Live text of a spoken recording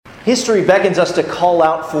History beckons us to call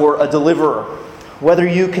out for a deliverer. Whether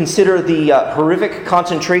you consider the horrific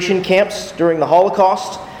concentration camps during the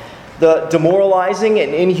Holocaust, the demoralizing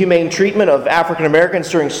and inhumane treatment of African Americans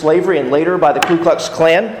during slavery and later by the Ku Klux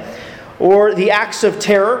Klan, or the acts of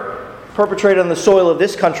terror perpetrated on the soil of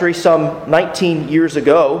this country some 19 years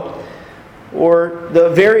ago, or the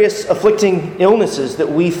various afflicting illnesses that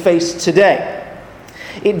we face today.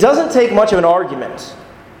 It doesn't take much of an argument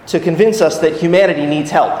to convince us that humanity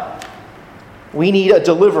needs help. We need a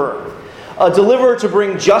deliverer to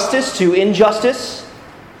bring justice to injustice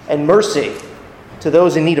and mercy to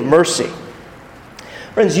those in need of mercy.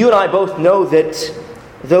 Friends, you and I both know that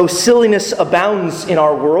though silliness abounds in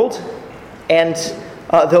our world, and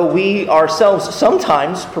though we ourselves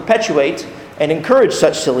sometimes perpetuate and encourage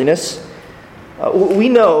such silliness, we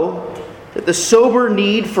know that the sober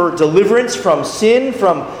need for deliverance from sin,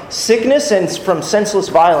 from sickness, and from senseless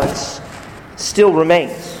violence still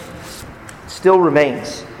remains.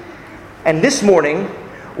 And this morning,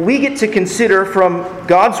 we get to consider from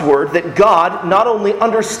God's Word that God not only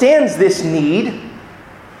understands this need,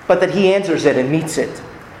 but that He answers it and meets it.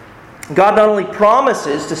 God not only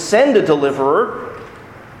promises to send a deliverer,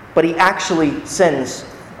 but He actually sends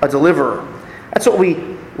a deliverer. That's what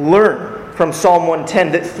we learn from Psalm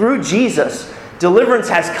 110, that through Jesus, deliverance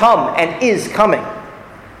has come and is coming.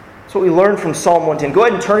 That's what we learn from Psalm 110. Go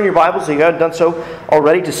ahead and turn in your Bibles, if you haven't done so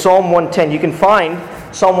already, to Psalm 110. You can find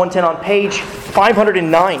Psalm 110 on page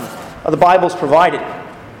 509 of the Bibles provided.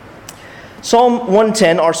 Psalm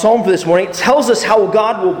 110, our psalm for this morning, tells us how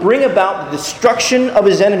God will bring about the destruction of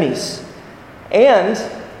His enemies and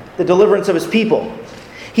the deliverance of His people.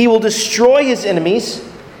 He will destroy His enemies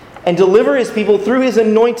and deliver His people through His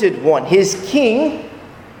anointed one, His King,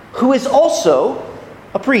 who is also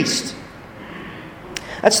a priest.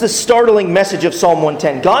 That's the startling message of Psalm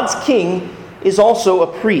 110. God's King is also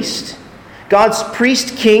a priest. God's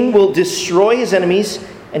priest king will destroy his enemies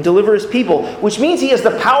and deliver his people, which means he has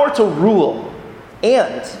the power to rule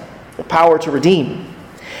and the power to redeem.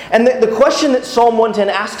 And the question that Psalm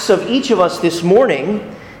 110 asks of each of us this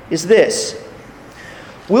morning is this: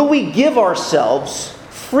 will we give ourselves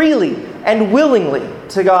freely and willingly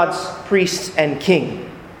to God's priest and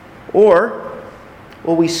king? Or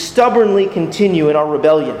will we stubbornly continue in our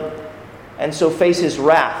rebellion and so face His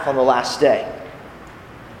wrath on the last day?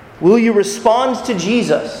 Will you respond to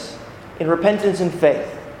Jesus in repentance and faith?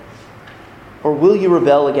 Or will you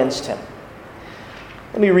rebel against Him?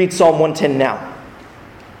 Let me read Psalm 110 now.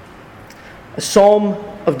 A psalm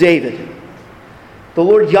of David. The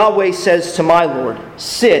Lord Yahweh says to my Lord,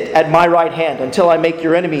 "Sit at my right hand until I make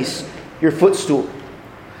your enemies your footstool."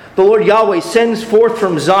 The Lord Yahweh sends forth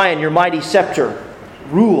from Zion your mighty scepter.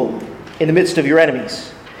 Rule in the midst of your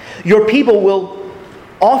enemies. Your people will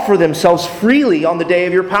offer themselves freely on the day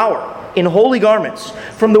of your power, in holy garments.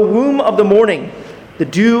 From the womb of the morning, the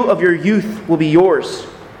dew of your youth will be yours.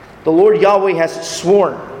 The Lord Yahweh has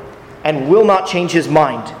sworn and will not change His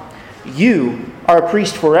mind. You are a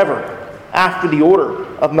priest forever, after the order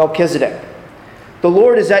of Melchizedek. The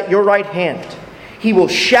Lord is at your right hand. He will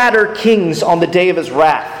shatter kings on the day of His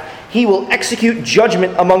wrath. He will execute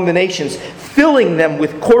judgment among the nations, filling them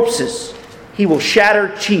with corpses. He will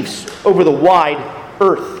shatter chiefs over the wide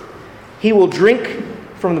earth. He will drink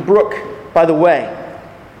from the brook by the way.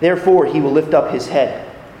 Therefore he will lift up his head.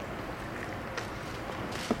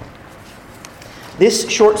 This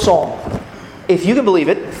short psalm, if you can believe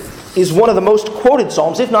it, is one of the most quoted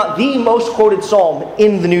psalms, if not the most quoted psalm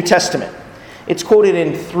in the New Testament. It's quoted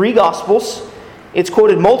in 3 Gospels. It's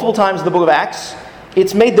quoted multiple times in the book of Acts.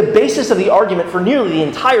 It's made the basis of the argument for nearly the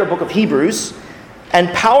entire book of Hebrews. And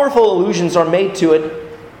powerful allusions are made to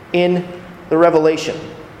it in the Revelation.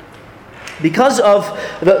 Because of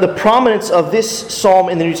the prominence of this psalm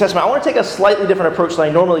in the New Testament, I want to take a slightly different approach than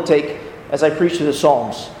I normally take as I preach through the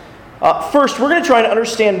Psalms. First, we're going to try to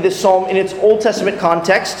understand this psalm in its Old Testament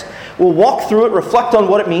context. We'll walk through it, reflect on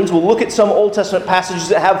what it means. We'll look at some Old Testament passages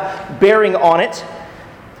that have bearing on it.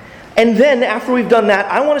 And then, after we've done that,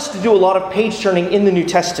 I want us to do a lot of page turning in the New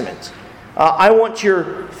Testament. I want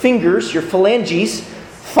your fingers, your phalanges,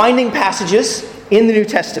 finding passages in the New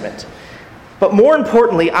Testament. But more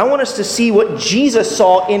importantly, I want us to see what Jesus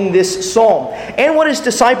saw in this psalm and what His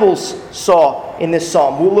disciples saw in this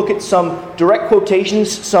psalm. We'll look at some direct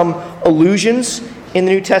quotations, some allusions in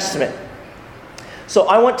the New Testament. So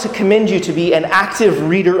I want to commend you to be an active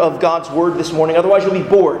reader of God's Word this morning. Otherwise, you'll be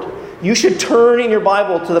bored. You should turn in your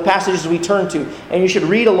Bible to the passages we turn to, and you should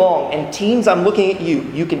read along. And teens, I'm looking at you.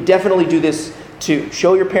 You can definitely do this too.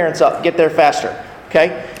 Show your parents up. Get there faster.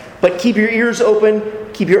 Okay? But keep your ears open,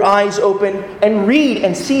 keep your eyes open, and read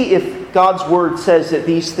and see if God's Word says that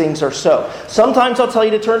these things are so. Sometimes I'll tell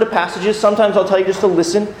you to turn to passages. Sometimes I'll tell you just to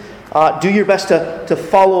listen. Do your best to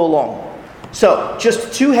follow along. So,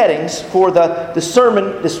 just two headings for the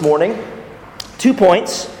sermon this morning. 2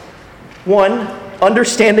 points. One,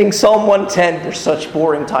 understanding Psalm 110. They're such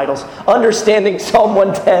boring titles. Understanding Psalm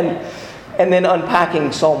 110. And then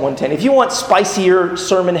unpacking Psalm 110. If you want spicier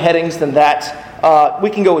sermon headings than that, we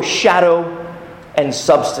can go with shadow and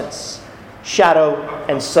substance. Shadow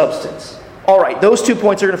and substance. All right, those 2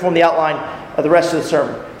 points are going to form the outline of the rest of the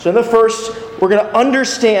sermon. So in the first, we're going to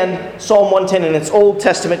understand Psalm 110 in its Old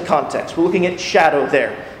Testament context. We're looking at shadow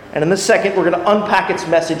there. And in the second, we're going to unpack its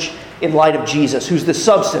message in light of Jesus, who's the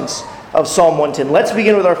substance of Psalm 110. Let's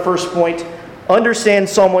begin with our first point. Understand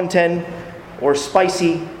Psalm 110, or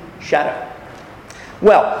spicy shadow.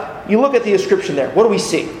 Well, you look at the description there. What do we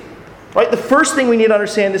see? Right? The first thing we need to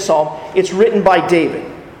understand this psalm, it's written by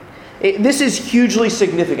David. This is hugely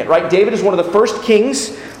significant, right? David is one of the first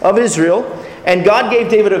kings of Israel, and God gave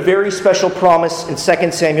David a very special promise in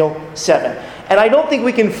 2 Samuel 7. And I don't think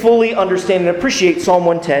we can fully understand and appreciate Psalm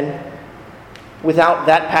 110 without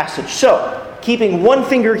that passage. So, keeping one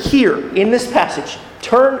finger here in this passage,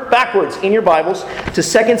 turn backwards in your Bibles to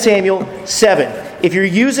 2 Samuel 7. If you're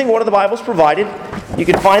using one of the Bibles provided, you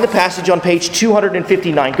can find the passage on page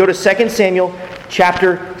 259. Go to 2 Samuel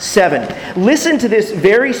chapter 7. Listen to this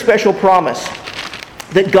very special promise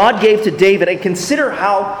that God gave to David, and consider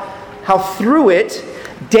how through it,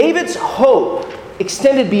 David's hope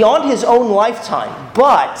extended beyond his own lifetime,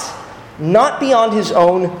 but not beyond his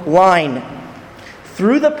own line.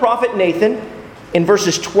 Through the prophet Nathan, in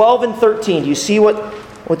verses 12 and 13, you see what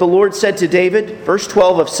the Lord said to David? Verse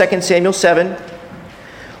 12 of 2 Samuel 7.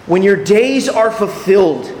 When your days are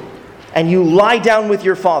fulfilled and you lie down with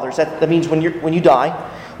your fathers, that means when you die.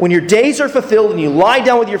 When your days are fulfilled and you lie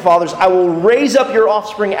down with your fathers, I will raise up your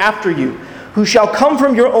offspring after you, who shall come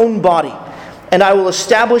from your own body, and I will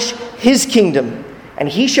establish his kingdom, and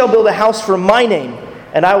he shall build a house for my name,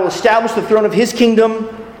 and I will establish the throne of his kingdom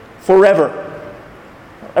forever.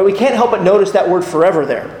 And we can't help but notice that word forever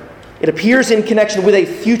there. It appears in connection with a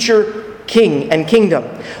future king and kingdom.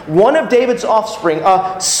 One of David's offspring,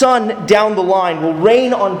 a son down the line, will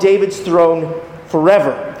reign on David's throne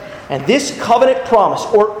forever. And this covenant promise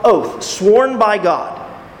or oath sworn by God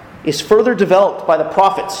is further developed by the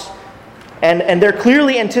prophets. And they're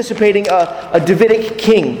clearly anticipating a Davidic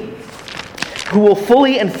king who will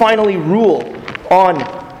fully and finally rule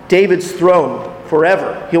on David's throne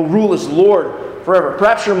forever. He'll rule as Lord forever.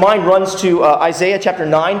 Perhaps your mind runs to Isaiah chapter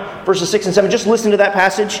 9, verses 6 and 7. Just listen to that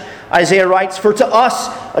passage. Isaiah writes, "For to us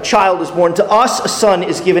a child is born, to us a son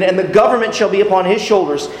is given, and the government shall be upon his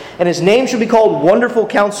shoulders, and his name shall be called Wonderful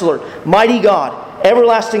Counselor, Mighty God,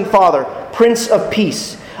 Everlasting Father, Prince of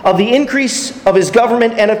Peace. Of the increase of his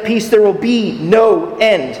government and of peace there will be no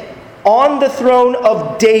end. On the throne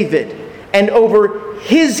of David and over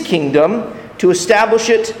his kingdom, to establish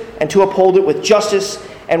it and to uphold it with justice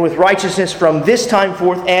and with righteousness from this time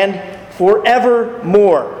forth and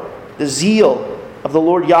forevermore. The zeal of the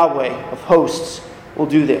Lord Yahweh of hosts will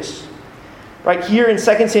do this." Right here in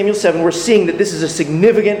 2 Samuel 7, we're seeing that this is a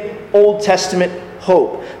significant Old Testament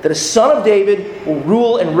hope, that a son of David will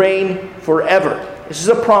rule and reign forever. This is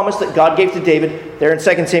a promise that God gave to David there in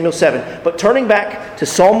 2 Samuel 7. But turning back to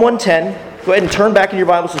Psalm 110, go ahead and turn back in your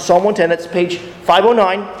Bibles to Psalm 110. That's page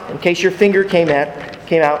 509, in case your finger came out.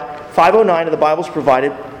 509 of the Bibles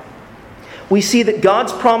provided. We see that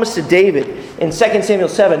God's promise to David in 2 Samuel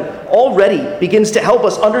 7 already begins to help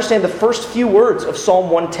us understand the first few words of Psalm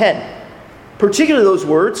 110. Particularly those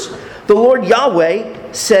words, "The Lord Yahweh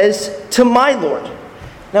says to my Lord."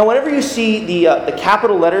 Now, whenever you see the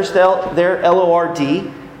capital letters there, L-O-R-D,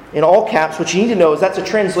 in all caps, what you need to know is that's a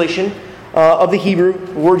translation of the Hebrew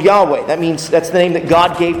word Yahweh. That means that's the name that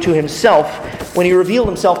God gave to himself when he revealed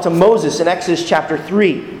himself to Moses in Exodus chapter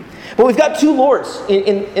 3. But we've got two Lords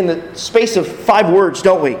in the space of 5 words,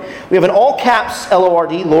 don't we? We have an all caps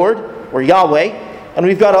L-O-R-D, Lord, or Yahweh, and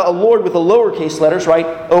we've got a Lord with the lowercase letters, right,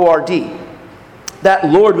 O-R-D. That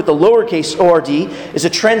Lord with the lowercase O-R-D is a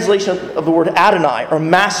translation of the word Adonai, or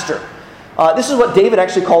master. This is what David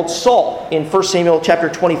actually called Saul in 1 Samuel chapter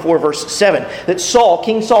 24, verse 7. That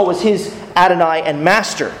King Saul was his Adonai and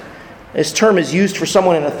master. This term is used for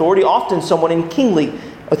someone in authority, often someone in kingly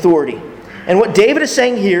authority. And what David is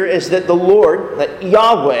saying here is that the Lord, that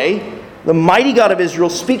Yahweh, the mighty God of Israel,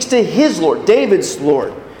 speaks to his Lord, David's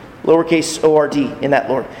Lord. Lowercase O-R-D in that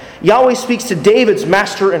Lord. Yahweh speaks to David's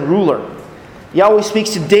master and ruler. Yahweh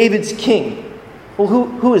speaks to David's king. Well,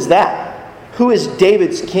 who is that? Who is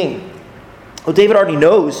David's king? Well, David already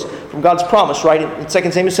knows from God's promise, right, in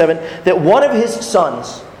 2 Samuel 7, that one of his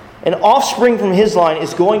sons An offspring from his line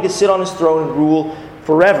is going to sit on his throne and rule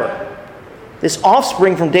forever. This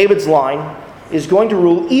offspring from David's line is going to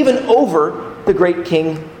rule even over the great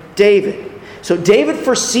King David. So David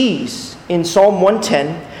foresees in Psalm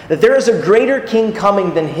 110 that there is a greater king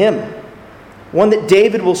coming than him, one that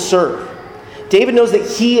David will serve. David knows that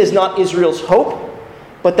he is not Israel's hope,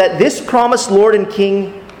 but that this promised Lord and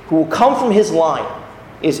King who will come from his line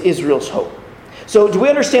is Israel's hope. So do we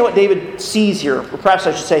understand what David sees here? Or perhaps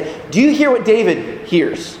I should say, do you hear what David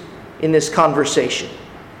hears in this conversation?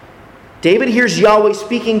 David hears Yahweh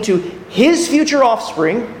speaking to his future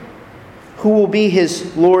offspring who will be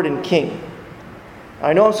his Lord and King.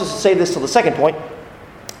 I know I'm supposed to say this till the second point,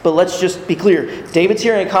 but let's just be clear. David's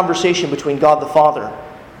hearing a conversation between God the Father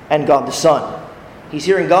and God the Son. He's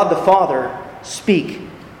hearing God the Father speak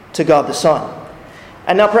to God the Son.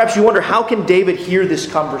 And now perhaps you wonder, how can David hear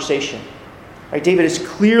this conversation? Right, David is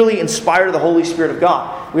clearly inspired of the Holy Spirit of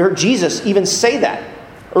God. We heard Jesus even say that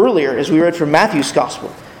earlier as we read from Matthew's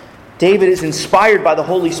Gospel. David is inspired by the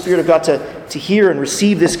Holy Spirit of God to hear and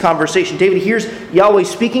receive this conversation. David hears Yahweh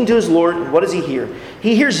speaking to his Lord, and what does he hear?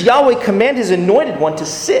 He hears Yahweh command his anointed one to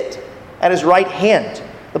sit at his right hand,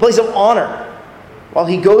 the place of honor, while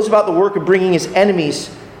he goes about the work of bringing his enemies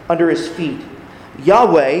under his feet.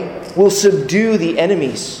 Yahweh will subdue the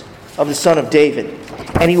enemies of the son of David,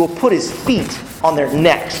 and he will put his feet on their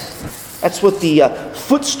necks. That's what the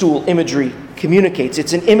footstool imagery communicates.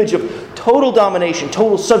 It's an image of total domination,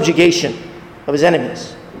 total subjugation of his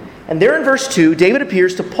enemies. And there in verse 2, David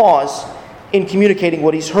appears to pause in communicating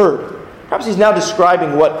what he's heard. Perhaps he's now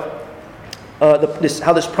describing what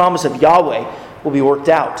how this promise of Yahweh will be worked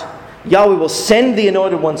out. Yahweh will send the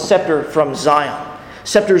anointed one's scepter from Zion.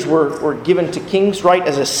 Scepters were given to kings, right,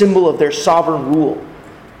 as a symbol of their sovereign rule.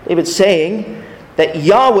 David's saying that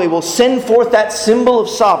Yahweh will send forth that symbol of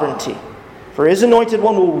sovereignty, for his anointed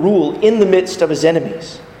one will rule in the midst of his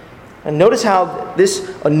enemies. And notice how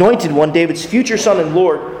this anointed one, David's future son and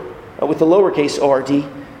Lord, with the lowercase o-r-d,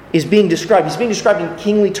 is being described. He's being described in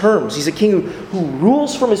kingly terms. He's a king who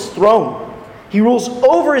rules from his throne. He rules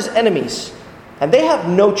over his enemies, and they have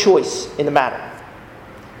no choice in the matter.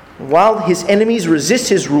 And while his enemies resist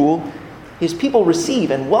his rule, his people receive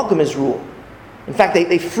and welcome his rule. In fact,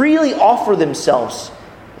 they freely offer themselves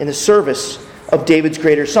in the service of David's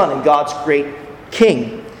greater son and God's great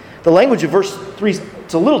king. The language of verse 3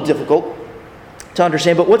 is a little difficult to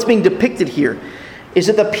understand, but what's being depicted here is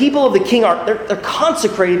that the people of the king they're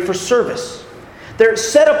consecrated for service. They're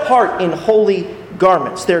set apart in holy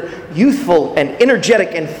garments. They're youthful and energetic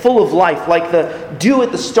and full of life, like the dew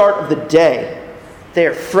at the start of the day. They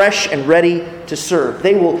are fresh and ready to serve.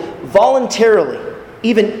 They will voluntarily,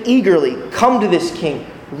 even eagerly, come to this king,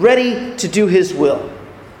 ready to do his will.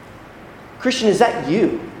 Christian, is that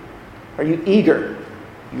you? Are you eager?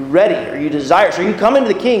 Are you ready? Are you desirous? Are you coming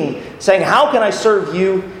to the king saying, how can I serve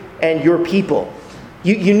you and your people?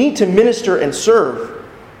 You need to minister and serve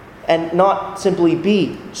and not simply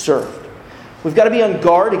be served. We've got to be on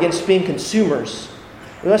guard against being consumers.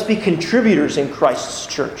 We must be contributors in Christ's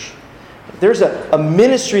church. If there's a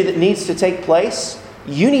ministry that needs to take place,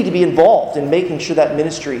 you need to be involved in making sure that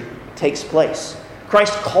ministry takes place.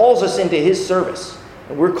 Christ calls us into his service,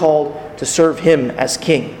 and we're called to serve him as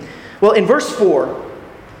king. Well, in verse 4,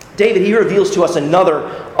 David, he reveals to us another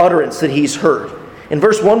utterance that he's heard. In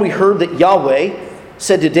verse 1, we heard that Yahweh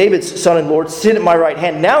said to David's son and Lord, sit at my right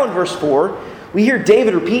hand. Now in verse 4, we hear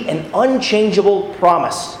David repeat an unchangeable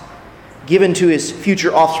promise given to his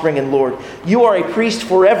future offspring and Lord. You are a priest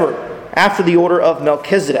forever after the order of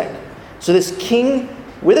Melchizedek. So this king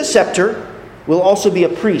with a scepter will also be a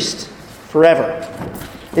priest forever.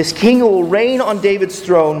 This king who will reign on David's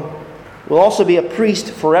throne will also be a priest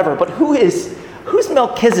forever. But who's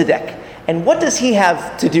Melchizedek? And what does he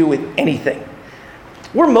have to do with anything?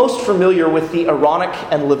 We're most familiar with the Aaronic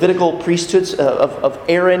and Levitical priesthoods of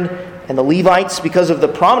Aaron and the Levites because of the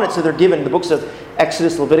prominence that they're given in the books of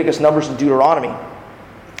Exodus, Leviticus, Numbers, and Deuteronomy.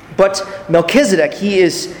 But Melchizedek, he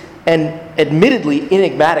is an admittedly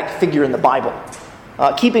enigmatic figure in the Bible.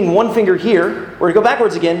 Keeping one finger here, we're going to go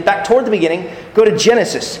backwards again, back toward the beginning. Go to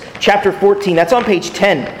Genesis chapter 14. That's on page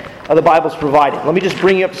 10 of the Bible's provided. Let me just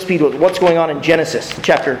bring you up to speed with what's going on in Genesis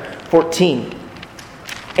chapter 14.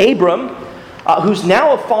 Abram, who's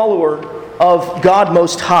now a follower of God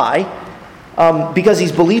Most High, because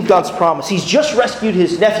he's believed God's promise. He's just rescued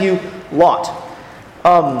his nephew Lot,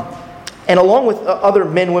 and along with other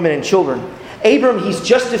men, women, and children. Abram, he's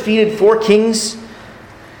just defeated 4 kings.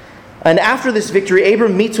 And after this victory,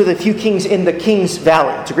 Abram meets with a few kings in the King's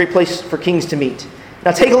Valley. It's a great place for kings to meet.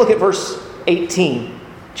 Now take a look at verse 18.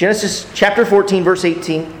 Genesis chapter 14, verse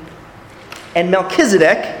 18. And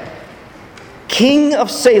Melchizedek, king of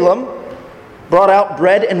Salem, brought out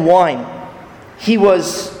bread and wine. He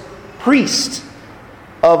was priest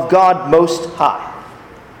of God Most High.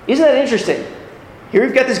 Isn't that interesting? Here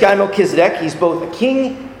we've got this guy Melchizedek. He's both a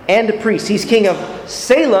king and a priest. He's king of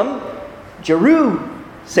Salem,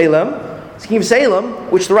 Jerusalem. He's king of Salem,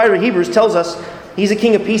 which the writer of Hebrews tells us he's a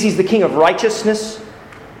king of peace. He's the king of righteousness.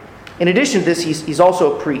 In addition to this, he's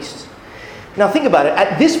also a priest. Now think about it.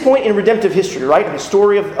 At this point in redemptive history, right, in the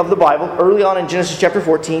story of the Bible, early on in Genesis chapter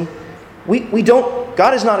 14,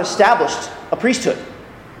 God has not established a priesthood.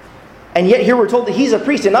 And yet here we're told that he's a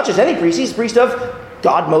priest, and not just any priest, he's a priest of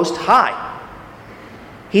God Most High.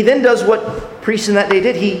 He then does what priests in that day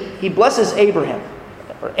did. He blesses Abraham.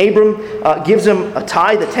 Abram gives him a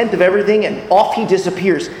tithe, a tenth of everything, and off he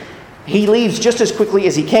disappears. He leaves just as quickly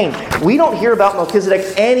as he came. We don't hear about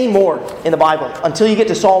Melchizedek anymore in the Bible until you get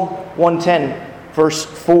to Psalm 110, verse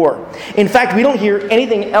 4. In fact, we don't hear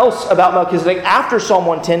anything else about Melchizedek after Psalm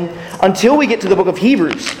 110 until we get to the book of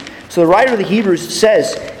Hebrews. So the writer of the Hebrews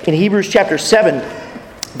says in Hebrews chapter 7,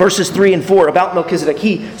 verses 3 and 4 about Melchizedek,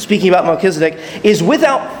 he, speaking about Melchizedek, is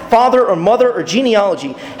without father or mother or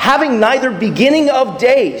genealogy, having neither beginning of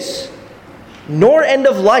days nor end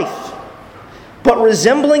of life, but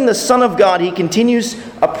resembling the Son of God, he continues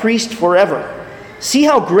a priest forever. See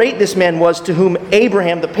how great this man was, to whom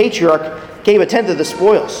Abraham, the patriarch, gave a tenth of the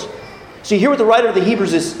spoils. So you hear what the writer of the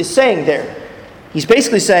Hebrews is saying there. He's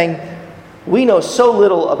basically saying, we know so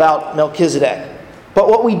little about Melchizedek. But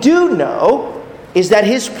what we do know is that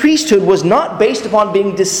his priesthood was not based upon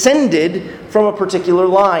being descended from a particular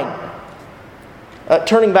line.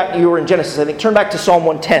 Turning back, you were in Genesis, I think. Turn back to Psalm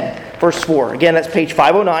 110, verse 4. Again, that's page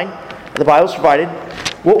 509. The Bible's provided.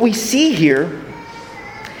 What we see here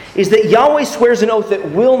is that Yahweh swears an oath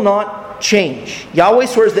that will not change. Yahweh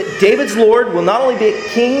swears that David's Lord will not only be a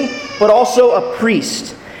king, but also a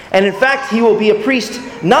priest. And in fact, he will be a priest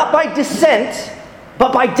not by descent,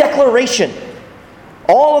 but by declaration.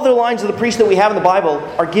 All other lines of the priest that we have in the Bible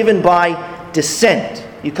are given by descent.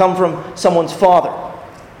 You come from someone's father.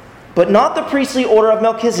 But not the priestly order of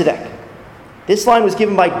Melchizedek. This line was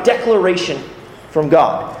given by declaration from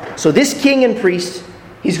God. So this king and priest,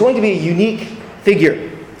 he's going to be a unique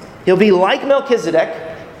figure. He'll be like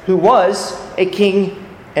Melchizedek, who was a king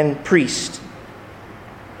and priest.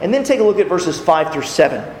 And then take a look at verses 5 through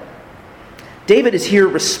 7. David is here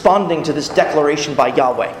responding to this declaration by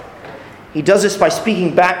Yahweh. He does this by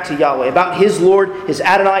speaking back to Yahweh about his Lord, his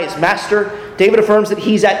Adonai, his master. David affirms that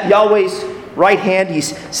he's at Yahweh's right hand.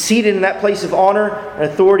 He's seated in that place of honor and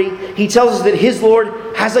authority. He tells us that his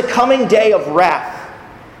Lord has a coming day of wrath,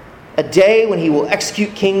 a day when he will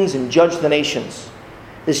execute kings and judge the nations.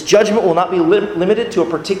 This judgment will not be limited to a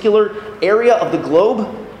particular area of the globe.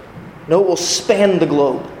 No, it will span the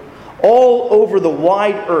globe. All over the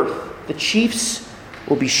wide earth, the chiefs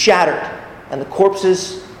will be shattered and the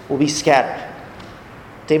corpses will be scattered.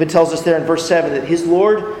 David tells us there in verse 7 that his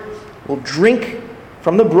Lord will drink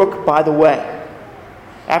from the brook by the way.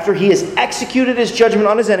 After he has executed his judgment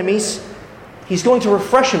on his enemies, he's going to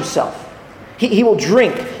refresh himself. He will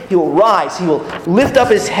drink, he will rise, he will lift up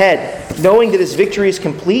his head, knowing that his victory is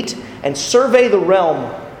complete, and survey the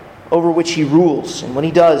realm over which he rules. And when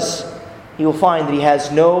he does, he will find that he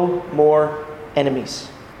has no more enemies.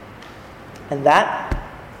 And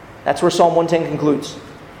that's where Psalm 110 concludes.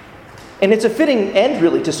 And it's a fitting end,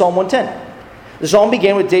 really, to Psalm 110. The psalm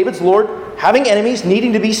began with David's Lord having enemies,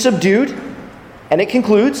 needing to be subdued, and it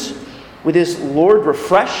concludes with his Lord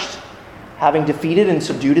refreshed, having defeated and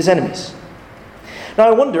subdued his enemies. Now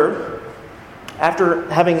I wonder, after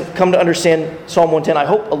having come to understand Psalm 110, I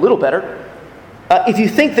hope a little better, if you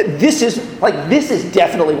think that this is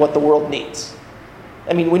definitely what the world needs.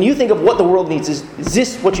 I mean, when you think of what the world needs, is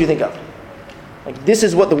this what you think of? Like, this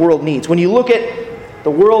is what the world needs. When you look at the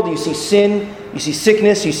world, you see sin, you see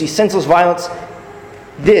sickness, you see senseless violence.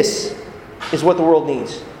 This is what the world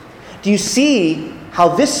needs. Do you see how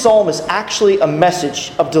this psalm is actually a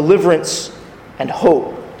message of deliverance and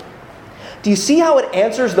hope? Do you see how it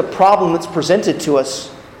answers the problem that's presented to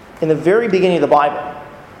us in the very beginning of the Bible?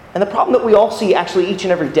 And the problem that we all see actually each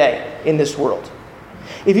and every day in this world.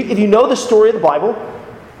 If you know the story of the Bible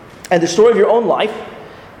and the story of your own life,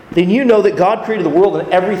 then you know that God created the world and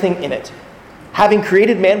everything in it. Having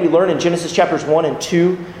created man, we learn in Genesis chapters 1 and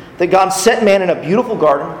 2 that God set man in a beautiful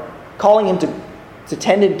garden, calling him to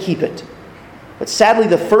tend and keep it. But sadly,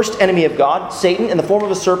 the first enemy of God, Satan, in the form of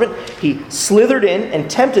a serpent, he slithered in and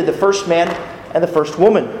tempted the first man and the first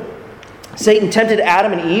woman. Satan tempted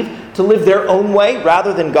Adam and Eve to live their own way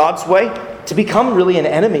rather than God's way, to become really an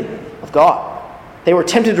enemy of God. They were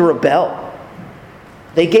tempted to rebel.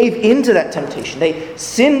 They gave in to that temptation. They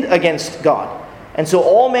sinned against God. And so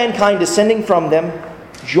all mankind descending from them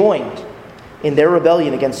joined in their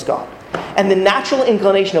rebellion against God. And the natural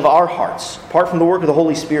inclination of our hearts, apart from the work of the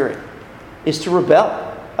Holy Spirit, is to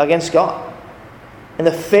rebel against God. In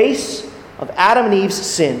the face of Adam and Eve's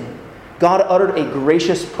sin, God uttered a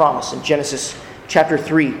gracious promise in Genesis chapter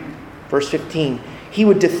 3, verse 15. He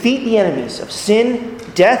would defeat the enemies of sin,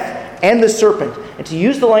 death, and the serpent. And to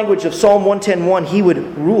use the language of Psalm 110:1, he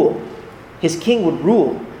would rule. His king would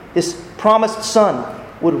rule. This promised son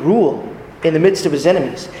would rule in the midst of his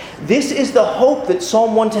enemies. This is the hope that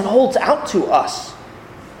Psalm 110 holds out to us.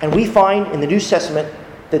 And we find in the New Testament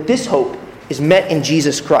that this hope is met in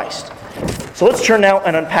Jesus Christ. So let's turn now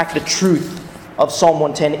and unpack the truth of Psalm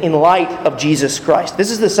 110 in light of Jesus Christ.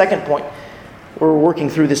 This is the second point we're working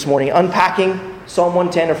through this morning. Unpacking Psalm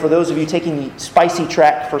 110, or for those of you taking the spicy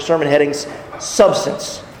track for sermon headings,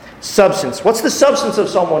 substance. Substance. What's the substance of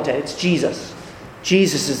Psalm 110? It's Jesus.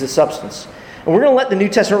 Jesus is the substance. And we're going to let the New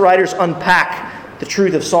Testament writers unpack the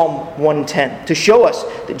truth of Psalm 110 to show us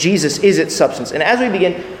that Jesus is its substance. And as we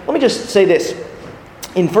begin, let me just say this.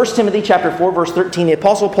 In 1 Timothy chapter 4, verse 13, the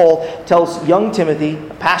Apostle Paul tells young Timothy,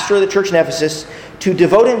 a pastor of the church in Ephesus, to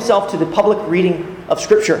devote himself to the public reading of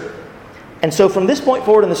Scripture. And so from this point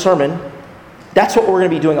forward in the sermon, that's what we're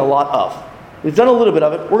going to be doing a lot of. We've done a little bit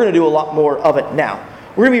of it. We're going to do a lot more of it now.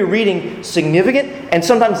 We're going to be reading significant and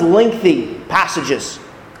sometimes lengthy passages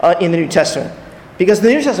in the New Testament. Because in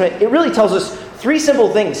the New Testament, it really tells us three simple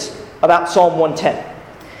things about Psalm 110.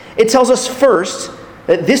 It tells us first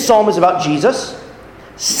that this psalm is about Jesus.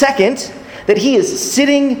 Second, that he is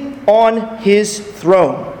sitting on his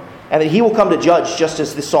throne and that he will come to judge just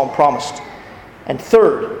as this psalm promised. And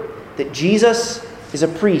third, that Jesus is a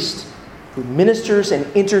priest who ministers and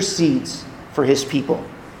intercedes for his people.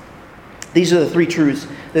 These are the three truths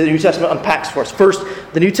that the New Testament unpacks for us. First,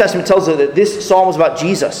 the New Testament tells us that this psalm is about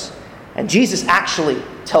Jesus. And Jesus actually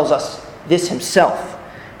tells us this himself.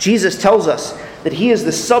 Jesus tells us that he is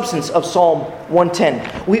the substance of Psalm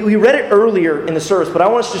 110. We read it earlier in the service, but I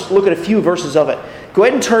want us to just look at a few verses of it. Go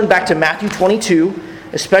ahead and turn back to Matthew 22,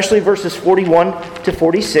 especially verses 41 to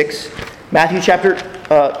 46. Matthew chapter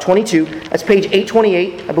 22. That's page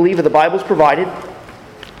 828, I believe, of the Bibles provided.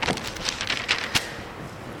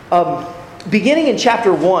 Beginning in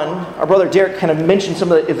chapter 1, our brother Derek kind of mentioned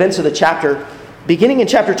some of the events of the chapter. Beginning in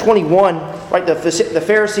chapter 21, right, the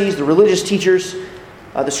Pharisees, the religious teachers,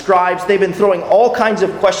 the scribes, they've been throwing all kinds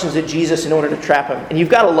of questions at Jesus in order to trap him. And you've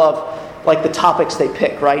got to love, like, the topics they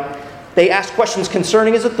pick, right? They ask questions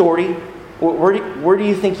concerning his authority. Where do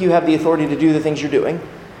you think you have the authority to do the things you're doing?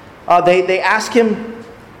 They ask him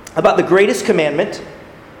about the greatest commandment.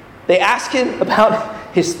 They ask him about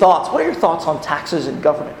his thoughts. What are your thoughts on taxes and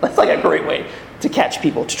government? That's like a great way to catch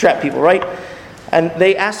people, to trap people, right? And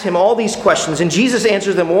they ask him all these questions, and Jesus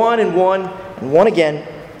answers them one and one again.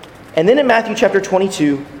 And then in Matthew chapter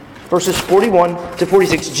 22, verses 41 to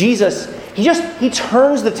 46, Jesus, he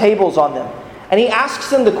turns the tables on them, and he asks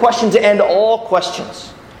them the question to end all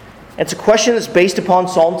questions. It's a question that's based upon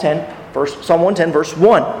Psalm 110, verse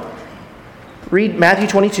 1. Read Matthew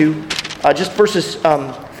 22, just verses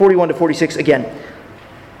 41 to 46 again.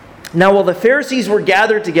 Now while the Pharisees were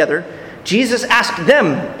gathered together, Jesus asked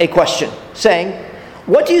them a question, saying,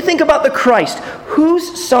 "What do you think about the Christ?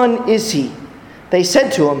 Whose son is he?" They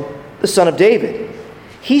said to him, "The son of David."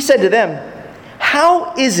 He said to them,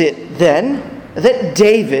 "How is it then that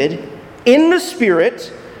David, in the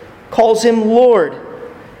Spirit, calls him Lord,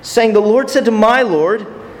 saying, 'The Lord said to my Lord,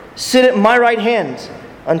 sit at my right hand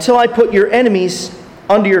until I put your enemies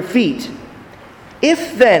under your feet'?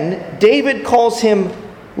 If then David calls him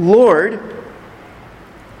Lord,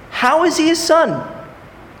 how is he his son?"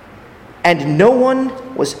 And no one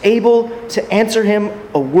was able to answer him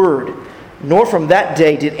a word, nor from that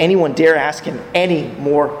day did anyone dare ask him any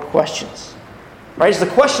more questions. Right? It's the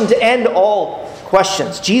question to end all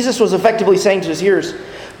questions. Jesus was effectively saying to his hearers,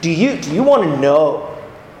 do you want to know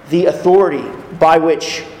the authority by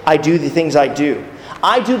which I do the things I do?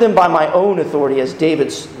 I do them by my own authority as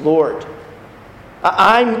David's Lord.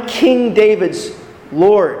 I'm King David's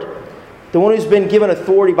Lord, the one who's been given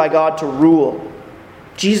authority by God to rule.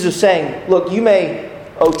 Jesus is saying, look, you may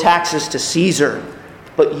owe taxes to Caesar,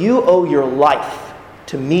 but you owe your life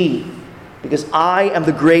to me because I am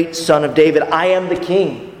the great son of David. I am the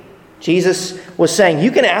king. Jesus was saying,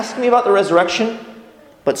 you can ask me about the resurrection,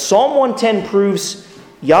 but Psalm 110 proves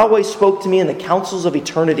Yahweh spoke to me in the councils of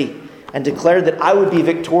eternity and declared that I would be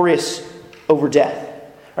victorious over death.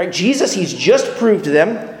 Right? Jesus, he's just proved to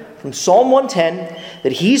them from Psalm 110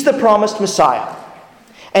 that he's the promised Messiah.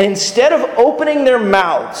 And instead of opening their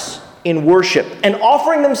mouths in worship and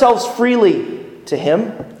offering themselves freely to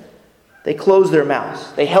him, they closed their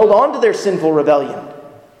mouths. They held on to their sinful rebellion.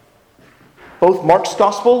 Both Mark's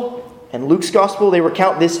gospel and Luke's gospel, they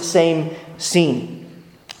recount this same scene.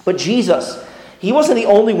 But Jesus, he wasn't the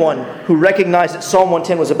only one who recognized that Psalm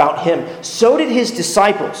 110 was about him. So did his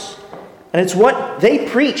disciples. And it's what they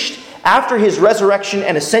preached after his resurrection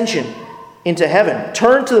and ascension into heaven.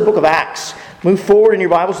 Turn to the book of Acts. Move forward in your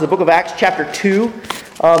Bibles to the book of Acts, chapter 2.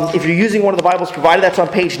 If you're using one of the Bibles provided, that's on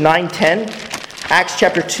page 910. Acts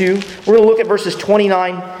chapter 2. We're going to look at verses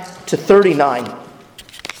 29 to 39.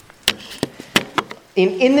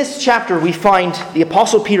 In this chapter, we find the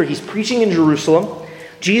Apostle Peter. He's preaching in Jerusalem.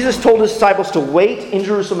 Jesus told his disciples to wait in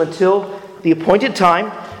Jerusalem until the appointed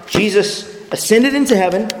time. Jesus ascended into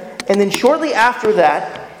heaven, and then shortly after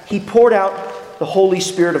that, he poured out the Holy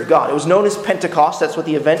Spirit of God. It was known as Pentecost. That's what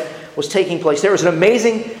the event was taking place. There was an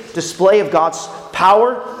amazing display of God's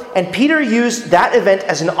power, and Peter used that event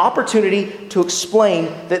as an opportunity to explain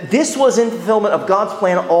that this was in fulfillment of God's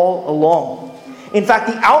plan all along. In fact,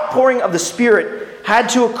 the outpouring of the Spirit had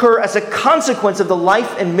to occur as a consequence of the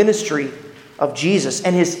life and ministry of Jesus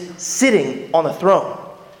and his sitting on the throne.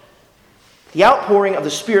 The outpouring of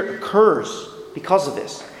the Spirit occurs because of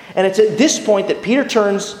this. And it's at this point that Peter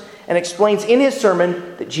turns and explains in his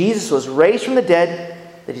sermon that Jesus was raised from the dead,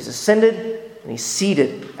 that he's ascended, and he's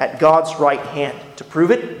seated at God's right hand. To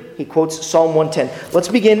prove it, he quotes Psalm 110. Let's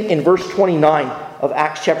begin in verse 29 of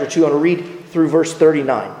Acts chapter 2. I'm going to read through verse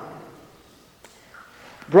 39.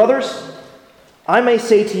 Brothers, I may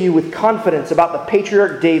say to you with confidence about the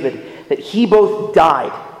patriarch David that he both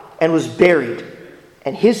died and was buried,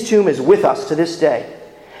 and his tomb is with us to this day.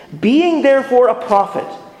 Being therefore a prophet,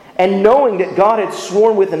 and knowing that God had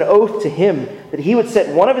sworn with an oath to him that he would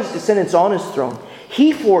set one of his descendants on his throne,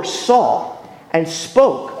 he foresaw and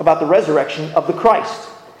spoke about the resurrection of the Christ,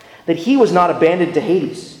 that he was not abandoned to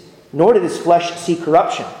Hades, nor did his flesh see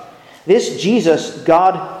corruption. This Jesus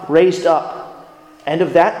God raised up, and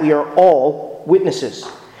of that we are all witnesses.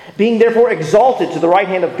 Being therefore exalted to the right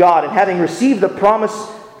hand of God, and having received from the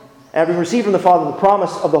Father the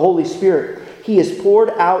promise of the Holy Spirit, he has poured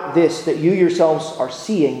out this that you yourselves are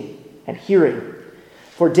seeing and hearing.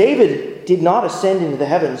 For David did not ascend into the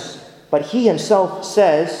heavens, but he himself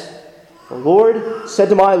says, the Lord said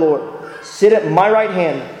to my Lord, sit at my right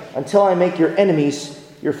hand until I make your enemies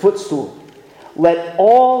your footstool. Let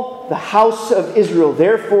all the house of Israel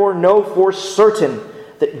therefore know for certain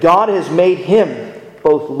that God has made him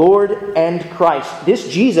both Lord and Christ, this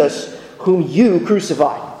Jesus whom you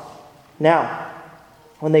crucified. Now,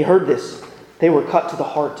 when they heard this, they were cut to the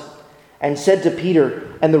heart, and said to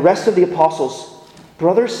Peter and the rest of the apostles,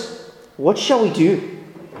 Brothers, what shall we do?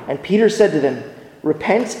 And Peter said to them,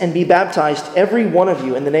 Repent and be baptized, every one of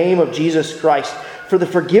you, in the name of Jesus Christ, for the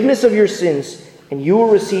forgiveness of your sins, and you will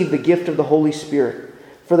receive the gift of the Holy Spirit.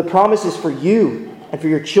 For the promise is for you, and for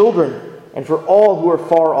your children, and for all who are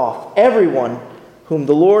far off, everyone whom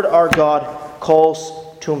the Lord our God calls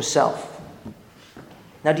to himself.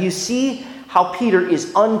 Now, do you see how Peter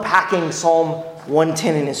is unpacking Psalm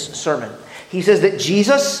 110 in his sermon? He says that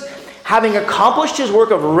Jesus, having accomplished his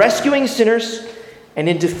work of rescuing sinners and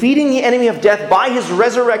in defeating the enemy of death by his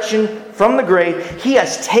resurrection from the grave, he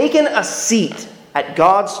has taken a seat at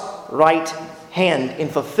God's right hand in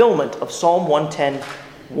fulfillment of Psalm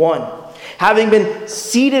 110:1. Having been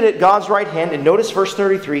seated at God's right hand, and notice verse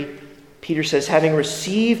 33, Peter says, having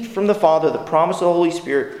received from the Father the promise of the Holy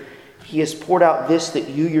Spirit, he has poured out this that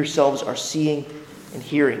you yourselves are seeing and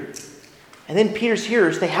hearing. And then Peter's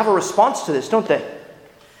hearers, they have a response to this, don't they?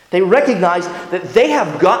 They recognize that they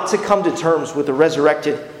have got to come to terms with the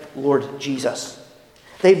resurrected Lord Jesus.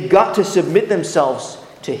 They've got to submit themselves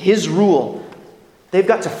to his rule. They've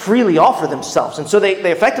got to freely offer themselves. And so they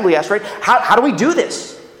effectively ask, right, how do we do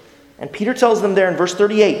this? And Peter tells them there in verse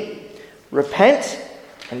 38, Repent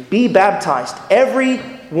and be baptized, every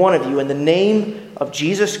one of you, in the name of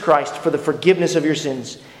Jesus Christ for the forgiveness of your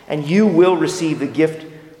sins, and you will receive the gift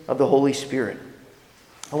of the Holy Spirit.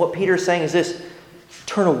 And what Peter is saying is this: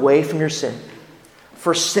 turn away from your sin.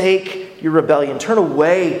 Forsake your rebellion. Turn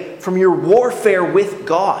away from your warfare with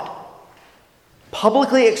God.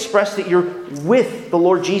 Publicly express that you're with the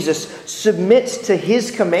Lord Jesus. Submit to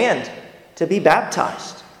his command to be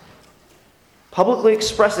baptized. Publicly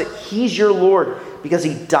express that he's your Lord because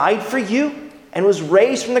he died for you and was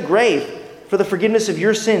raised from the grave for the forgiveness of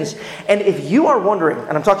your sins. And if you are wondering,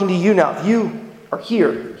 and I'm talking to you now, if you are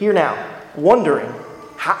here now, wondering,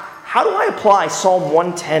 how do I apply Psalm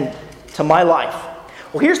 110 to my life?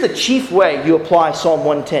 Well, here's the chief way you apply Psalm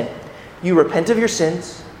 110. You repent of your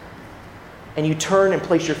sins, and you turn and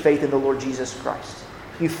place your faith in the Lord Jesus Christ.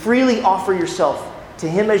 You freely offer yourself to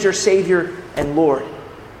him as your Savior and Lord.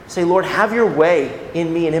 Say, Lord, have your way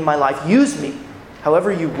in me and in my life. Use me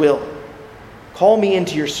however you will. Call me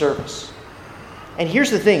into your service. And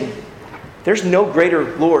here's the thing. There's no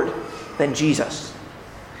greater Lord than Jesus.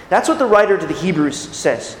 That's what the writer to the Hebrews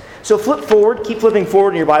says. So keep flipping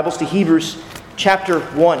forward in your Bibles to Hebrews chapter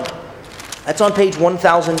 1. That's on page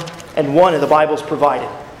 1001 of the Bibles provided.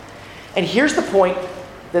 And here's the point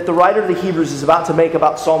that the writer of the Hebrews is about to make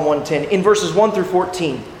about Psalm 110. In verses 1 through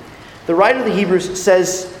 14, the writer of the Hebrews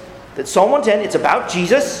says that Psalm 110, it's about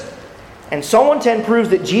Jesus, and Psalm 110 proves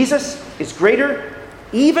that Jesus is greater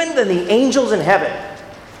even than the angels in heaven.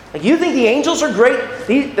 Like, you think the angels are great?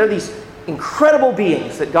 They're these incredible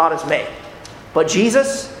beings that God has made. But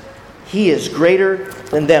Jesus, He is greater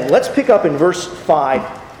than them. Let's pick up in verse 5.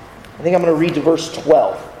 I think I'm going to read to verse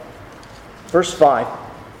 12. Verse 5.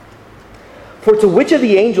 For to which of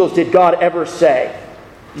the angels did God ever say,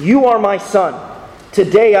 "You are my son,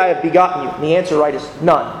 today I have begotten you"? And the answer, right, is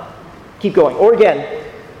none. Keep going. Or again,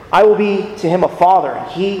 "I will be to him a father,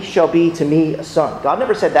 and he shall be to me a son." God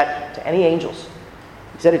never said that to any angels.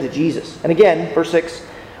 He said it to Jesus. And again, verse 6,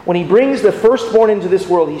 when He brings the firstborn into this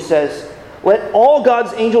world, He says, "Let all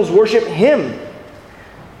God's angels worship Him."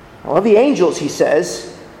 Now, of the angels, He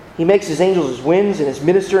says, He makes His angels as winds and His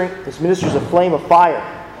ministers a flame of fire.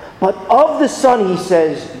 But of the Son, He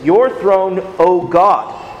says, "Your throne, O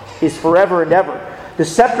God, is forever and ever. The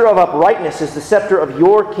scepter of uprightness is the scepter of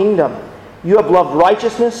your kingdom. You have loved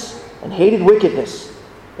righteousness and hated wickedness.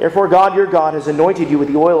 Therefore God, your God, has anointed you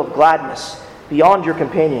with the oil of gladness beyond your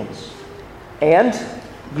companions. And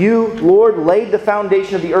you, Lord, laid the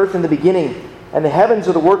foundation of the earth in the beginning, and the heavens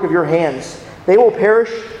are the work of your hands. They will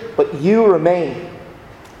perish, but you remain.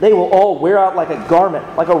 They will all wear out like a garment,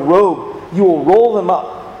 like a robe. You will roll them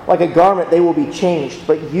up. Like a garment they will be changed,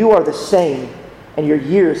 but you are the same, and your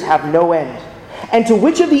years have no end. And to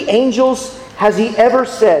which of the angels has He ever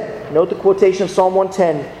said," note the quotation of Psalm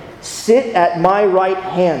 110, "Sit at my right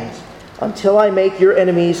hand until I make your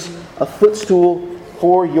enemies a footstool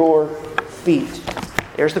for your feet"?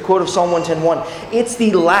 There's the quote of Psalm 110:1. It's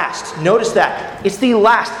the last, notice that, it's the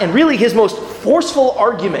last and really His most forceful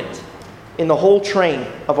argument in the whole train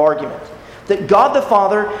of argument. That God the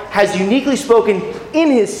Father has uniquely spoken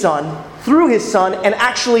in His Son, through His Son, and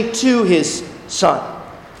actually to His Son.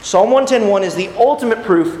 Psalm 110:1 is the ultimate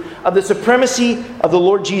proof of the supremacy of the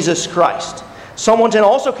Lord Jesus Christ. Psalm 110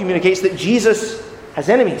 also communicates that Jesus has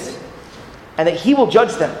enemies and that He will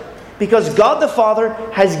judge them because God the Father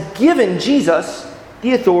has given Jesus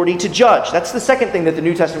the authority to judge. That's the second thing that the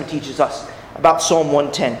New Testament teaches us about Psalm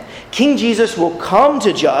 110. King Jesus will come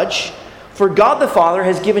to judge, for God the Father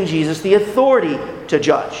has given Jesus the authority to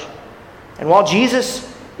judge. And while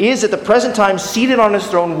Jesus is at the present time seated on His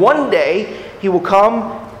throne, one day He will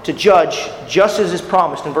come to judge just as is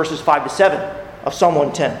promised in verses 5 to 7 of Psalm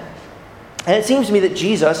 110. And it seems to me that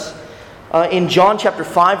Jesus, in John chapter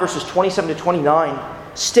 5, verses 27 to 29,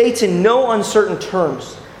 states in no uncertain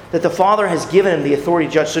terms that the Father has given Him the authority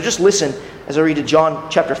to judge. So just listen as I read to John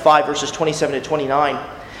chapter 5, verses 27 to 29.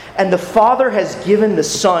 "And the Father has given the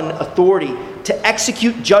Son authority to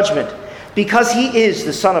execute judgment, because He is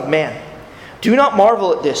the Son of Man. Do not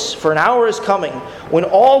marvel at this, for an hour is coming when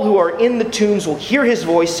all who are in the tombs will hear His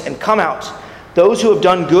voice and come out, those who have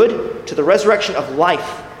done good to the resurrection of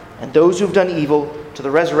life, and those who have done evil to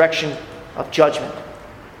the resurrection of judgment."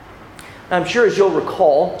 Now, I'm sure as you'll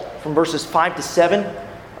recall from verses 5 to 7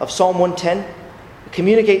 of Psalm 110, it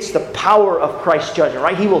communicates the power of Christ's judgment,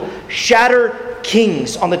 right? He will shatter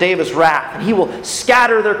kings on the day of His wrath, and He will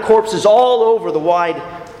scatter their corpses all over the wide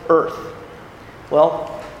earth. Well,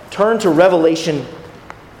 turn to Revelation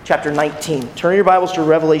chapter 19. Turn your Bibles to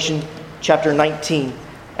Revelation chapter 19.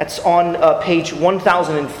 That's on page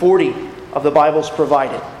 1040 of the Bibles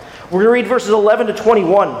provided. We're going to read verses 11 to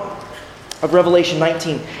 21 of Revelation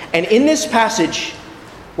 19. And in this passage,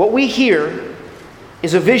 what we hear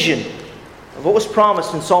is a vision of what was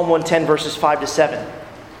promised in Psalm 110, verses 5 to 7.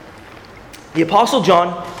 The Apostle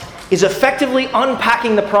John is effectively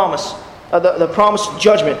unpacking the promise, the promised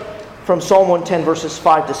judgment from Psalm 110, verses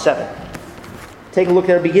 5 to 7. Take a look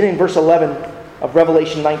there, beginning in verse 11 of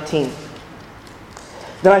Revelation 19.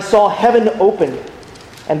 "Then I saw heaven open,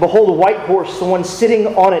 and behold, a white horse. The one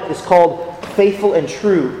sitting on it is called Faithful and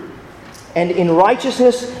True. And in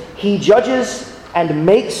righteousness he judges and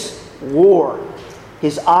makes war.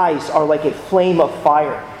 His eyes are like a flame of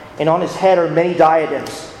fire, and on his head are many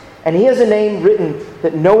diadems. And he has a name written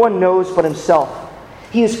that no one knows but himself.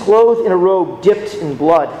 He is clothed in a robe dipped in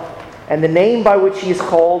blood, and the name by which he is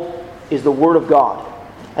called is the Word of God.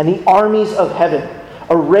 And the armies of heaven,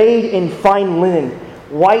 arrayed in fine linen,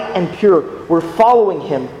 white and pure, were following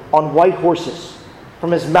him on white horses.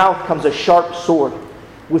 From his mouth comes a sharp sword,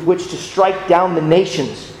 with which to strike down the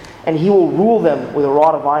nations, and he will rule them with a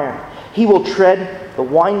rod of iron. He will tread the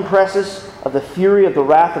winepresses of the fury of the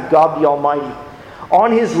wrath of God the Almighty.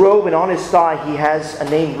 On his robe and on his thigh he has a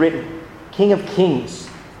name written, King of Kings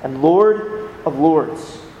and Lord of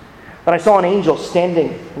Lords. Then I saw an angel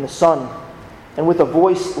standing in the sun, and with a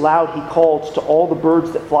voice loud he called to all the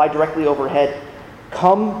birds that fly directly overhead,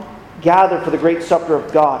 Come, gather for the great supper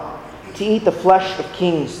of God, to eat the flesh of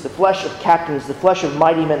kings, the flesh of captains, the flesh of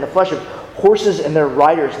mighty men, the flesh of horses and their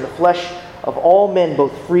riders, and the flesh of all men,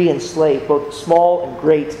 both free and slave, both small and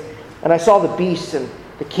great. And I saw the beast and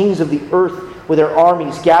the kings of the earth with their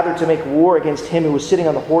armies gathered to make war against him who was sitting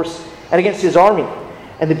on the horse and against his army.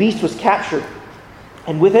 And the beast was captured,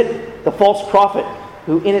 and with it the false prophet,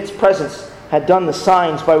 who in its presence had done the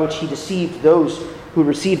signs by which he deceived those who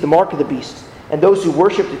received the mark of the beast and those who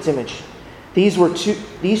worshipped its image. These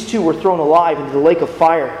two were thrown alive into the lake of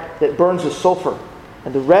fire that burns with sulfur,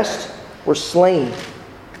 and the rest were slain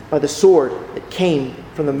by the sword that came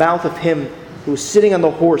from the mouth of him who was sitting on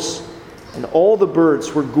the horse, and all the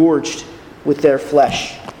birds were gorged with their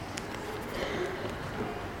flesh.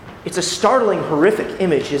 It's a startling, horrific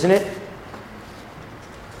image, isn't it?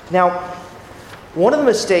 Now, one of the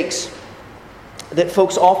mistakes that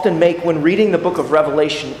folks often make when reading the book of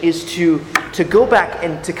Revelation is to go back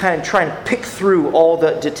and to kind of try and pick through all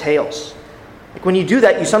the details. Like when you do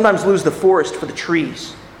that, you sometimes lose the forest for the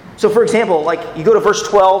trees. So for example, like you go to verse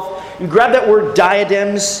 12, you grab that word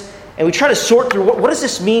diadems, and we try to sort through what does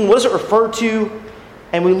this mean? What does it refer to?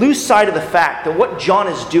 And we lose sight of the fact that what John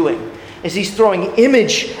is doing is he's throwing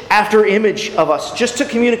image after image of us just to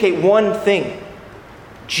communicate one thing.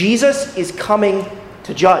 Jesus is coming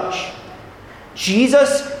to judge.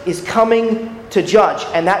 Jesus is coming to judge,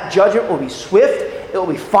 and that judgment will be swift, it will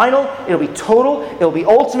be final, it will be total, it will be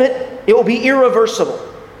ultimate, it will be irreversible.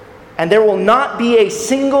 And there will not be a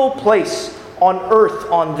single place on earth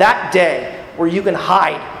on that day where you can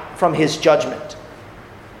hide from his judgment.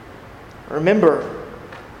 Remember,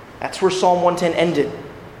 that's where Psalm 110 ended.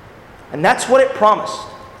 And that's what it promised.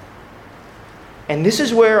 And this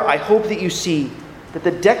is where I hope that you see that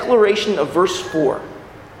the declaration of verse 4,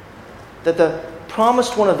 that the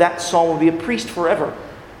promised one of that psalm will be a priest forever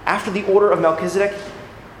after the order of Melchizedek,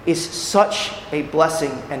 is such a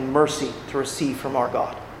blessing and mercy to receive from our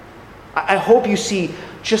God. I hope you see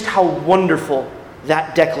just how wonderful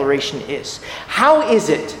that declaration is. How is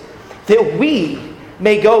it that we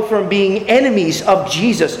may go from being enemies of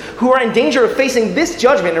Jesus, who are in danger of facing this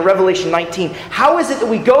judgment in Revelation 19, how is it that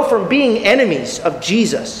we go from being enemies of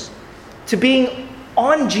Jesus to being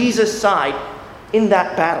on Jesus' side in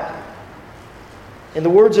that battle? In the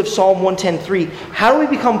words of Psalm 110:3, how do we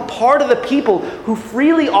become part of the people who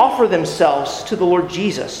freely offer themselves to the Lord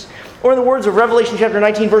Jesus? Or in the words of Revelation chapter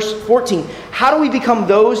 19, verse 14, how do we become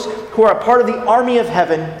those who are a part of the army of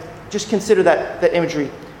heaven? Just consider that imagery.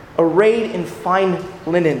 Arrayed in fine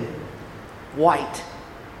linen, white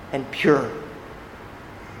and pure.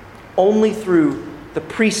 Only through the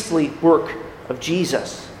priestly work of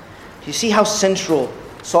Jesus. Do you see how central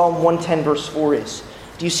Psalm 110 verse 4 is?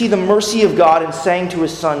 Do you see the mercy of God in saying to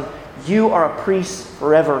his Son, you are a priest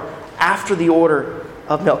forever after the order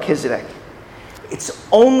of Melchizedek? It's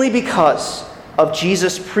only because of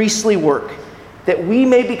Jesus' priestly work that we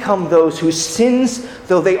may become those whose sins,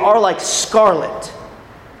 though they are like scarlet,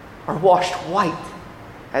 are washed white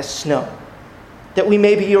as snow. That we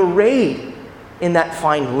may be arrayed in that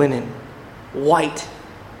fine linen, white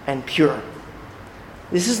and pure.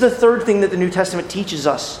 This is the third thing that the New Testament teaches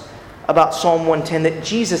us about Psalm 110, that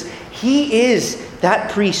Jesus, he is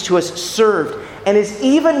that priest who has served and is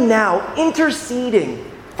even now interceding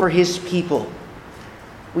for his people.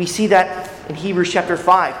 We see that in Hebrews chapter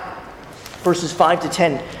 5, verses 5 to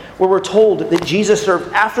 10, where we're told that Jesus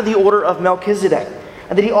served after the order of Melchizedek,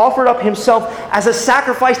 and that he offered up himself as a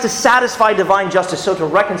sacrifice to satisfy divine justice, so to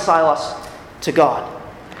reconcile us to God.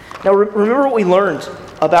 Now remember what we learned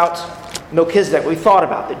about Melchizedek, we thought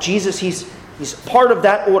about, that Jesus, he's part of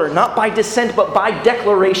that order, not by descent, but by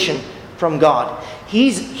declaration from God.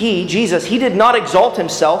 Jesus, he did not exalt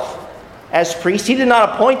himself as priest. He did not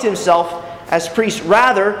appoint himself as priest.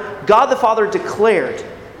 Rather, God the Father declared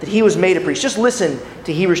that he was made a priest. Just listen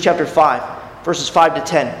to Hebrews chapter 5, verses 5 to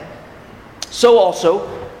 10. So also,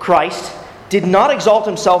 Christ did not exalt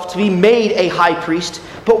himself to be made a high priest,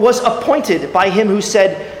 but was appointed by him who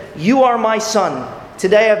said, "You are my son,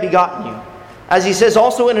 today I have begotten you." As he says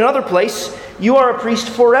also in another place, "You are a priest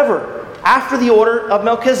forever, after the order of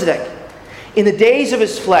Melchizedek." In the days of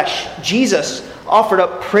his flesh, Jesus offered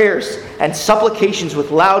up prayers and supplications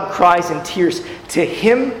with loud cries and tears to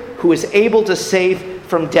him who is able to save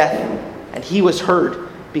from death, and he was heard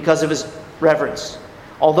because of his reverence.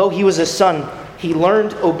 Although he was a son, he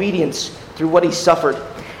learned obedience through what he suffered.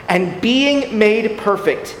 And being made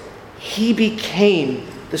perfect, he became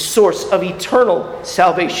the source of eternal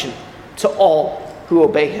salvation to all who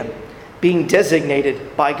obey him, being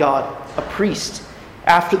designated by God a priest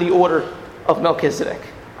after the order of Melchizedek.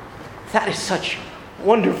 That is such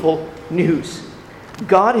wonderful news.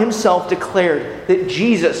 God himself declared that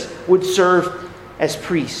Jesus would serve as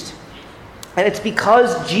priest. And it's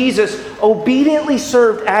because Jesus obediently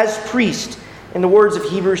served as priest, in the words of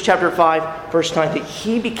Hebrews chapter 5, verse 9, that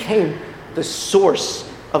he became the source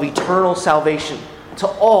of eternal salvation to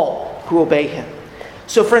all who obey him.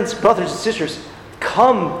 So friends, brothers and sisters,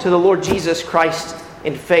 come to the Lord Jesus Christ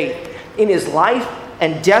in faith. In his life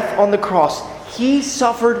and death on the cross, he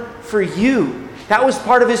suffered for you. That was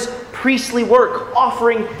part of his priestly work,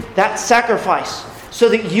 offering that sacrifice so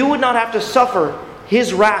that you would not have to suffer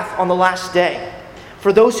his wrath on the last day.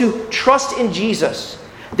 For those who trust in Jesus,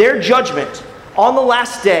 their judgment on the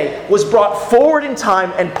last day was brought forward in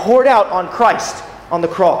time and poured out on Christ on the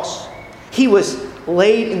cross. He was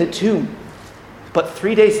laid in the tomb, but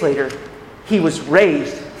 3 days later, he was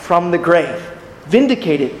raised from the grave,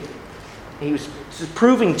 vindicated. He was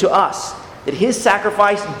proving to us that his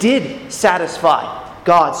sacrifice did satisfy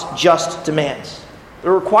God's just demands. The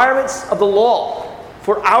requirements of the law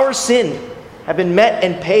for our sin have been met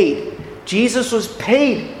and paid. Jesus was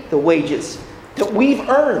paid the wages that we've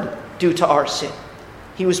earned due to our sin.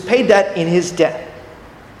 He was paid that in his death.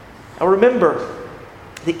 Now remember,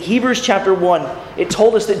 that Hebrews chapter 1, it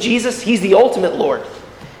told us that Jesus, he's the ultimate Lord.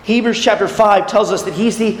 Hebrews chapter 5 tells us that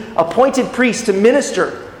he's the appointed priest to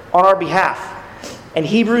minister on our behalf. And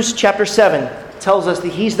Hebrews chapter 7 tells us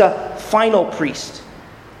that he's the final priest.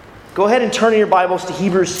 Go ahead and turn in your Bibles to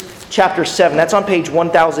Hebrews chapter 7. That's on page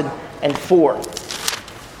 1004.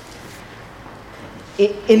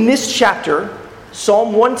 In this chapter,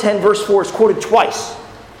 Psalm 110 verse 4 is quoted twice.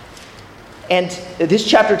 And this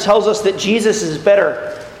chapter tells us that Jesus is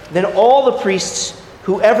better than all the priests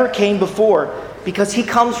who ever came before, because he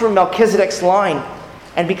comes from Melchizedek's line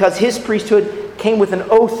and because his priesthood came with an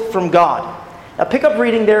oath from God. Now pick up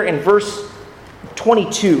reading there in verse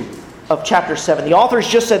 22 of chapter 7. The authors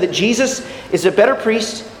just said that Jesus is a better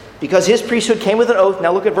priest because his priesthood came with an oath.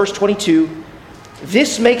 Now look at verse 22.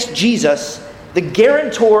 This makes Jesus the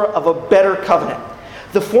guarantor of a better covenant.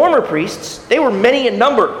 The former priests, they were many in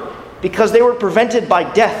number because they were prevented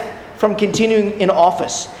by death from continuing in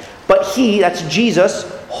office. But he, that's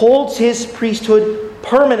Jesus, holds his priesthood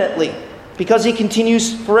permanently because he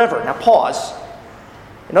continues forever. Now pause.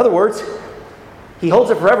 In other words, he holds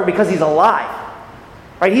it forever because he's alive.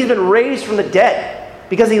 Right? He's been raised from the dead.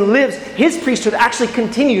 Because he lives, his priesthood actually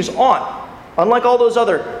continues on, unlike all those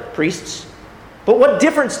other priests. But what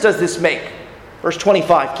difference does this make? Verse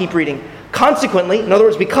 25, keep reading. Consequently, in other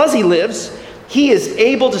words, because he lives, he is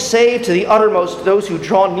able to save to the uttermost those who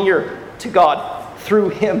draw near to God through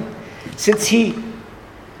him, since he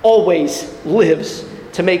always lives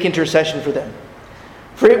to make intercession for them.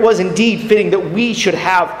 For it was indeed fitting that we should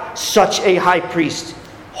have such a high priest,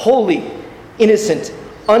 holy, innocent,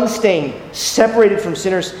 unstained, separated from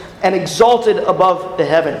sinners, and exalted above the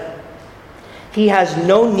heaven. He has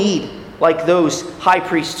no need, like those high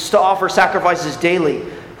priests, to offer sacrifices daily,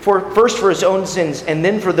 first for his own sins and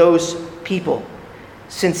then for those people,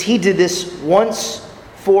 since he did this once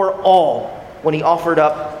for all when he offered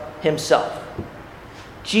up himself.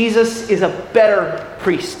 Jesus is a better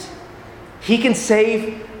priest. He can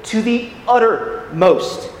save to the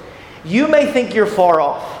uttermost. You may think you're far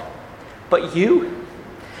off, but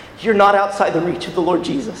you're not outside the reach of the Lord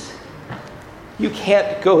Jesus. You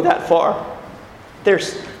can't go that far.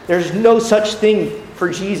 There's no such thing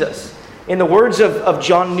for Jesus. In the words of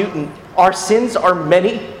John Newton, our sins are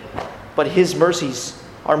many, but his mercies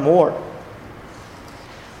are more.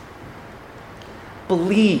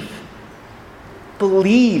 Believe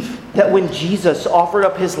that when Jesus offered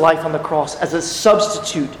up his life on the cross as a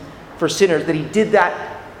substitute for sinners, that he did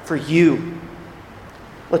that for you.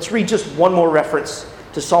 Let's read just one more reference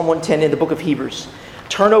to Psalm 110 in the book of Hebrews.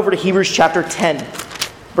 Turn over to Hebrews chapter 10,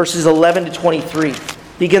 verses 11 to 23.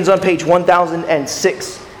 Begins on page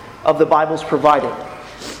 1006 of the Bibles provided.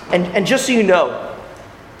 And just so you know,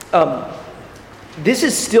 this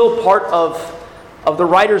is still part of the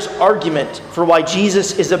writer's argument for why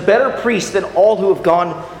Jesus is a better priest than all who have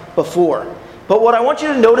gone before. But what I want you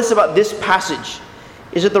to notice about this passage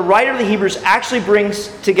is that the writer of the Hebrews actually brings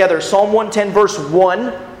together Psalm 110 verse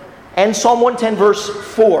 1 and Psalm 110 verse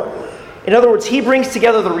 4. In other words, he brings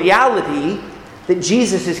together the reality that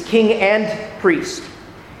Jesus is king and priest.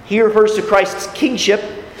 He refers to Christ's kingship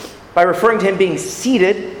by referring to him being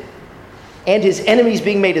seated and his enemies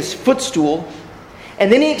being made his footstool.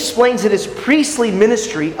 And then he explains that his priestly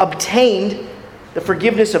ministry obtained the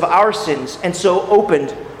forgiveness of our sins and so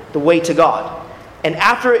opened the way to God. And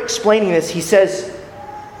after explaining this, he says,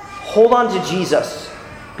 hold on to Jesus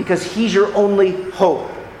because he's your only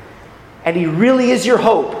hope. And he really is your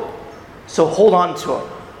hope, so hold on to him.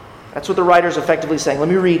 That's what the writer's effectively saying. Let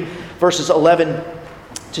me read verses 11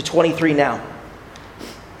 to 23 now.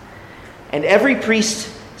 And every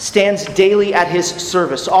priest stands daily at his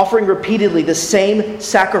service, offering repeatedly the same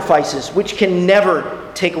sacrifices, which can never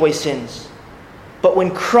take away sins. But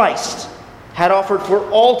when Christ had offered for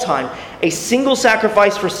all time a single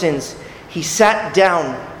sacrifice for sins, he sat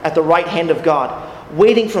down at the right hand of God,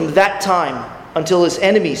 waiting from that time until his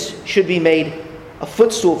enemies should be made a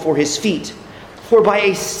footstool for his feet. For by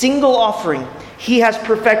a single offering he has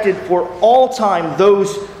perfected for all time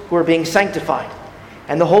those who are being sanctified.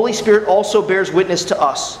 And the Holy Spirit also bears witness to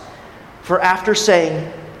us. For after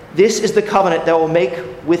saying, this is the covenant that I will make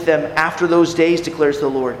with them after those days, declares the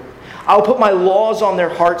Lord. I will put my laws on their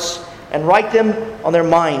hearts and write them on their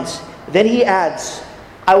minds. Then he adds,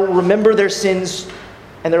 I will remember their sins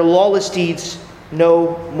and their lawless deeds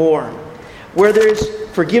no more. Where there is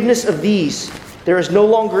forgiveness of these, there is no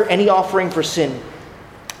longer any offering for sin.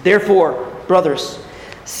 Therefore, brothers,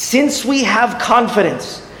 since we have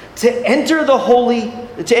confidence to enter the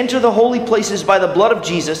holy places by the blood of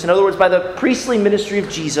Jesus, in other words, by the priestly ministry of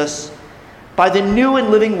Jesus, by the new and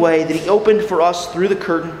living way that he opened for us through the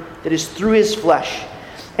curtain that is through his flesh.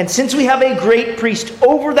 And since we have a great priest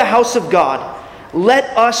over the house of God, let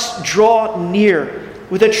us draw near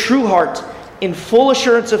with a true heart in full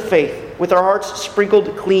assurance of faith, with our hearts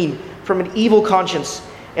sprinkled clean from an evil conscience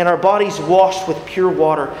and our bodies washed with pure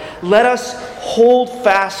water. Let us hold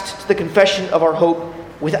fast to the confession of our hope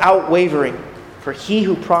without wavering, for he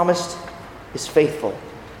who promised is faithful.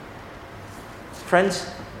 Friends,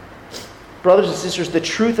 brothers and sisters, the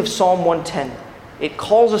truth of Psalm 110, it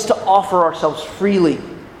calls us to offer ourselves freely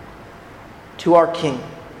to our King,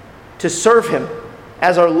 to serve him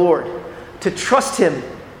as our Lord, to trust him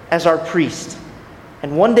as our priest.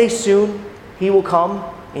 And one day soon, he will come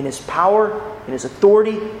in his power, in his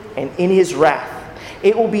authority, and in his wrath.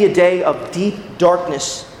 It will be a day of deep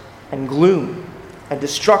darkness and gloom and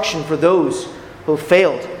destruction for those who have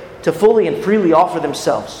failed to fully and freely offer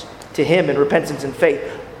themselves to him in repentance and faith.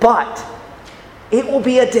 But it will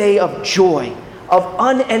be a day of joy, of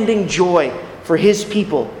unending joy for his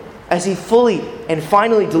people as he fully and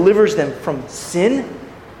finally delivers them from sin,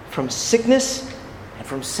 from sickness, and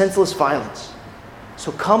from senseless violence.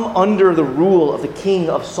 So come under the rule of the King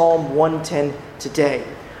of Psalm 110 today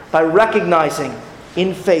by recognizing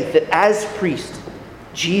in faith that as priest,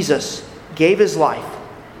 Jesus gave his life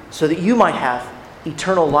so that you might have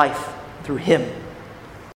eternal life through him.